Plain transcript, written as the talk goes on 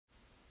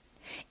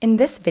In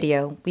this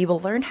video, we will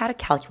learn how to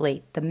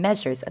calculate the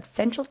measures of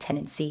central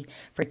tendency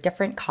for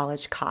different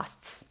college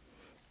costs.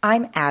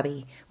 I'm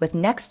Abby with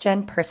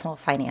NextGen Personal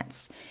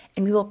Finance,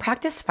 and we will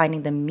practice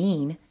finding the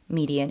mean,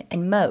 median,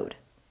 and mode.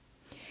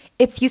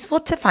 It's useful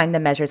to find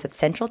the measures of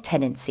central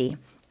tendency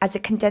as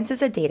it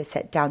condenses a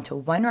dataset down to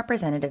one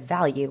representative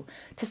value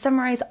to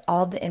summarize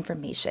all the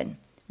information,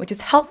 which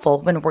is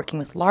helpful when working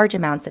with large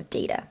amounts of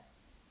data.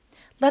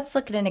 Let's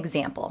look at an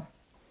example.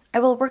 I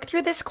will work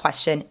through this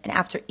question, and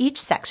after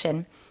each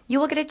section, you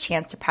will get a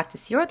chance to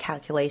practice your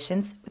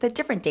calculations with a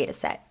different data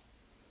set.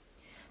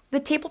 The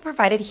table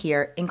provided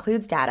here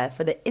includes data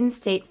for the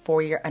in-state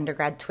four-year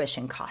undergrad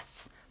tuition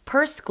costs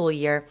per school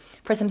year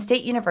for some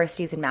state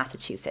universities in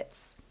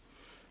Massachusetts.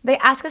 They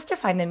ask us to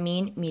find the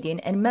mean, median,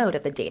 and mode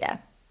of the data.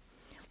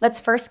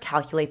 Let's first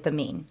calculate the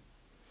mean.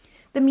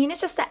 The mean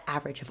is just the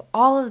average of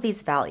all of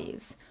these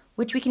values,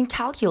 which we can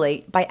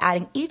calculate by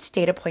adding each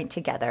data point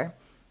together,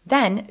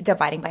 then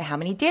dividing by how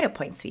many data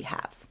points we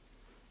have.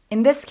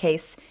 In this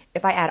case,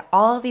 if I add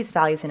all of these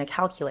values in a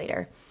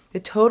calculator, the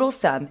total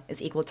sum is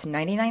equal to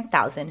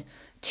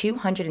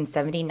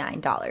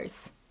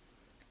 $99,279.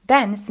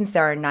 Then, since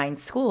there are 9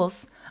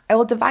 schools, I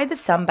will divide the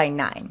sum by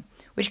 9,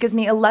 which gives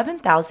me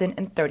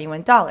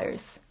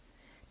 $11,031.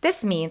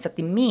 This means that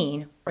the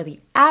mean, or the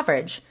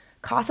average,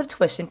 cost of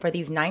tuition for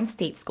these 9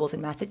 state schools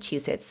in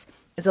Massachusetts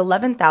is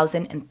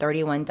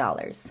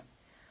 $11,031.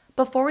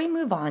 Before we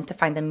move on to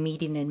find the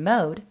median and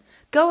mode,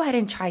 go ahead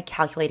and try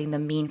calculating the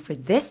mean for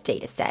this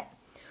data set,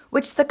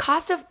 which is the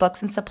cost of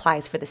books and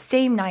supplies for the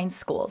same 9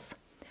 schools.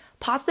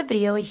 Pause the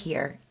video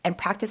here and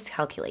practice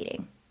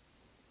calculating.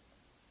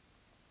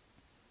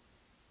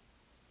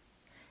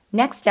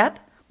 Next up,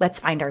 let's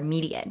find our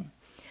median.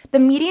 The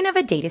median of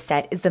a data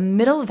set is the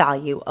middle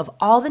value of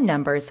all the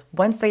numbers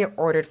once they are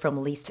ordered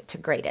from least to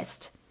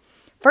greatest.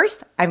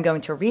 First, I'm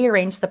going to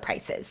rearrange the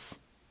prices.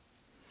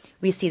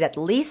 We see that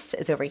least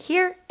is over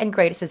here and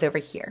greatest is over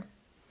here.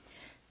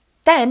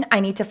 Then I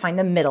need to find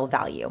the middle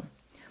value.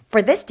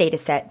 For this data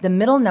set, the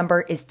middle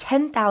number is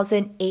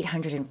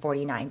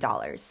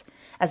 $10,849,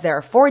 as there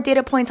are 4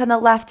 data points on the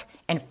left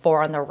and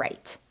 4 on the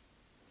right.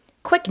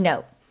 Quick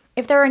note,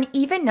 if there are an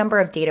even number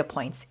of data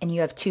points and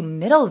you have 2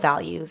 middle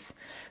values,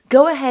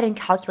 go ahead and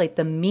calculate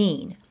the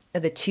mean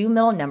of the 2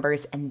 middle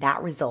numbers and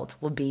that result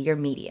will be your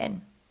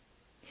median.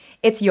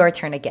 It's your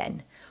turn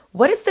again.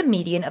 What is the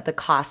median of the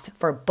cost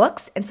for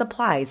books and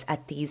supplies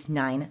at these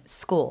 9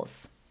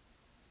 schools?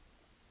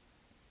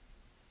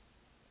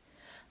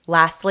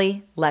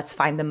 Lastly, let's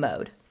find the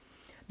mode.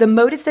 The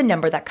mode is the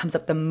number that comes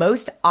up the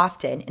most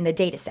often in the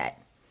dataset.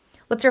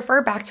 Let's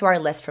refer back to our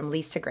list from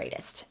least to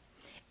greatest.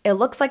 It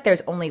looks like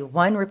there's only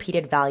one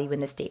repeated value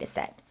in this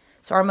dataset,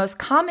 so our most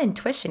common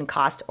tuition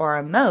cost, or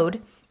our mode,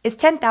 is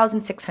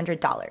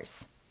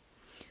 $10,600.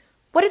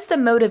 What is the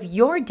mode of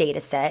your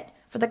dataset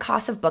for the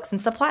cost of books and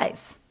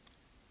supplies?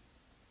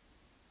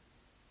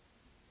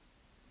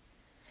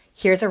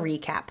 Here's a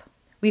recap.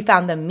 We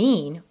found the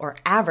mean, or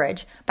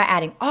average, by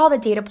adding all the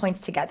data points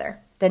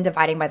together, then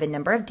dividing by the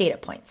number of data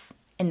points.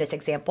 In this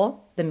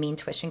example, the mean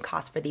tuition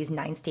cost for these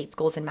 9 state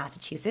schools in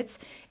Massachusetts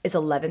is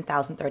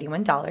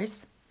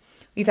 $11,031.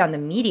 We found the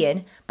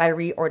median by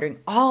reordering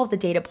all of the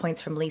data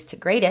points from least to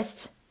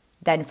greatest,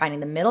 then finding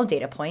the middle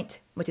data point,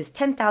 which is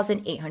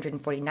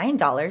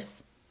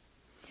 $10,849.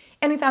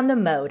 And we found the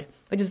mode,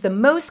 which is the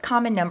most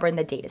common number in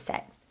the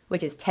dataset,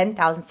 which is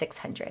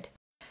 10,600.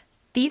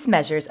 These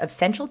measures of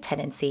central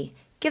tendency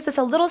gives us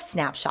a little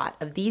snapshot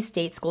of these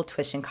state school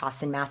tuition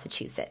costs in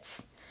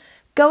Massachusetts.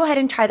 Go ahead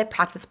and try the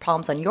practice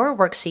problems on your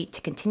worksheet to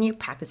continue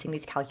practicing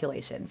these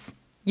calculations.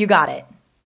 You got it!